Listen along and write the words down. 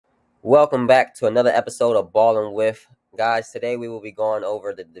Welcome back to another episode of Ballin' With. Guys, today we will be going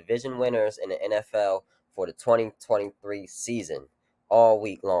over the division winners in the NFL for the 2023 season all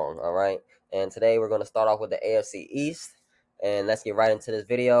week long, all right? And today we're going to start off with the AFC East, and let's get right into this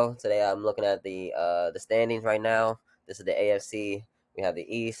video. Today I'm looking at the standings right now. This is the AFC. We have the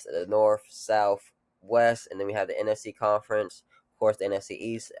East, the North, South, West, and then we have the NFC Conference. Of course, the NFC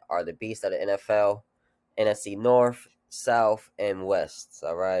East are the beasts of the NFL. NFC North, South, and West.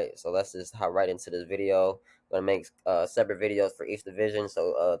 All right, so let's just hop right into this video. I'm gonna make separate videos for each division,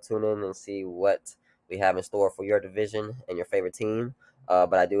 so tune in and see what we have in store for your division and your favorite team.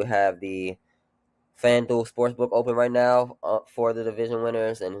 But I do have the Fanduel Sportsbook open right now for the division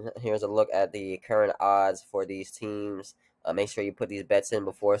winners, and here's a look at the current odds for these teams. Make sure you put these bets in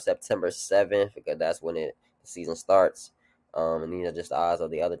before September 7th because that's when the season starts. And these are just the odds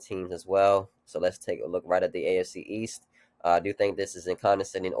of the other teams as well. So let's take a look right at the AFC East. I do think this is in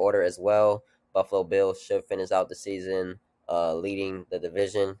condescending order as well. Buffalo Bills should finish out the season leading the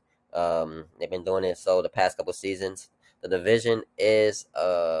division. They've been doing it so the past couple seasons. The division is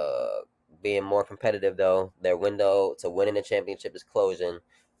being more competitive, though. Their window to winning the championship is closing.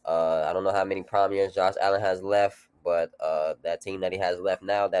 I don't know how many prime years Josh Allen has left, but that team that he has left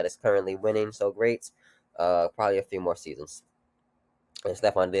now that is currently winning so great, probably a few more seasons. And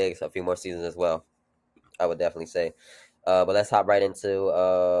Stephon Diggs, a few more seasons as well, I would definitely say. But let's hop right into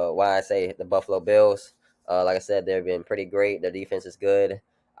why I say the Buffalo Bills. Like I said, they've been pretty great. Their defense is good.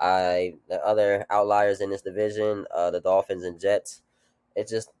 The other outliers in this division, the Dolphins and Jets,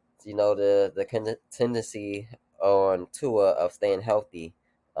 it's just the tendency on Tua of staying healthy.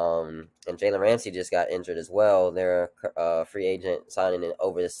 And Jalen Ramsey just got injured as well. They're a free agent signing in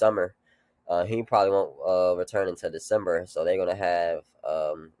over the summer. He probably won't return until December, so they're going to have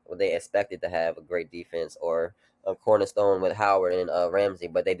what they expected to have a great defense or a cornerstone with Howard and Ramsey.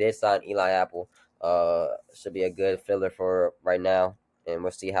 But they did sign Eli Apple. Should be a good filler for right now, and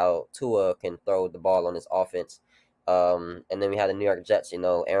we'll see how Tua can throw the ball on his offense. And then we had the New York Jets.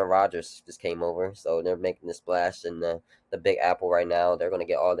 Aaron Rodgers just came over, so they're making the splash in the Big Apple right now. They're going to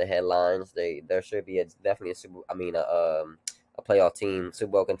get all the headlines. There should be definitely a playoff team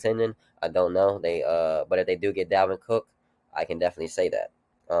Super Bowl contending. I don't know. But if they do get Dalvin Cook, I can definitely say that.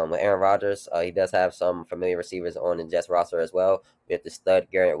 With Aaron Rodgers, he does have some familiar receivers on the Jets roster as well. We have the stud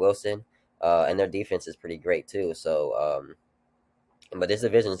Garrett Wilson, and their defense is pretty great too. So, but this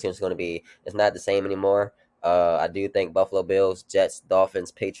division is going to be it's not the same anymore. I do think Buffalo Bills, Jets,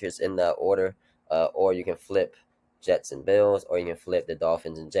 Dolphins, Patriots in that order, or you can flip Jets and Bills, or you can flip the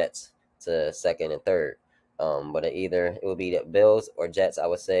Dolphins and Jets to second and third. But it will be the Bills or Jets, I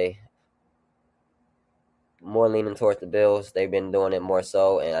would say. More leaning towards the Bills. They've been doing it more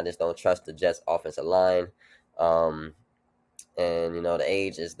so, and I just don't trust the Jets' offensive line. And the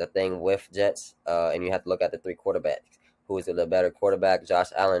age is the thing with Jets, and you have to look at the three quarterbacks. Who is the better quarterback? Josh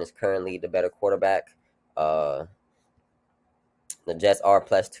Allen is currently the better quarterback. The Jets are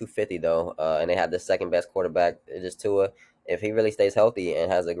plus 250 though, and they have the second best quarterback. It is Tua. If he really stays healthy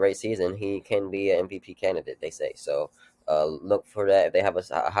and has a great season, he can be an MVP candidate, they say. So look for that. If they have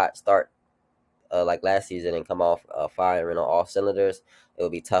a hot start like last season and come off firing on all cylinders, it will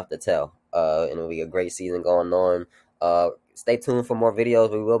be tough to tell. And it will be a great season going on. Stay tuned for more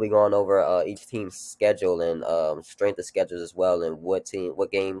videos. We will be going over each team's schedule and strength of schedules as well, and what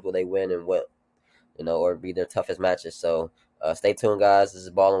games will they win and what or be their toughest matches. So stay tuned, guys. This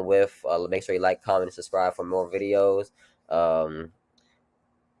is Ballin' With. Make sure you like, comment, and subscribe for more videos.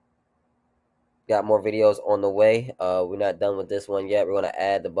 Got more videos on the way. We're not done with this one yet. We're going to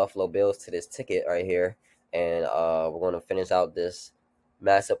add the Buffalo Bills to this ticket right here. And we're going to finish out this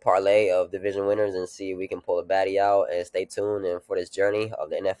massive parlay of division winners and see if we can pull a baddie out. And stay tuned and for this journey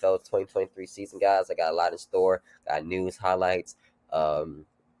of the NFL 2023 season, guys. I got a lot in store. Got news, highlights, podcast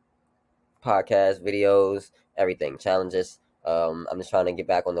videos, everything, challenges. I'm just trying to get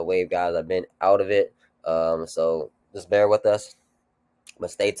back on the wave, guys. I've been out of it, so just bear with us, but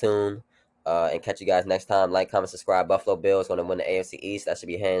stay tuned, and catch you guys next time. Like, comment, subscribe. Buffalo Bills going to win the AFC East. That should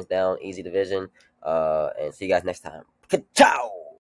be hands down easy division, and see you guys next time. Ciao.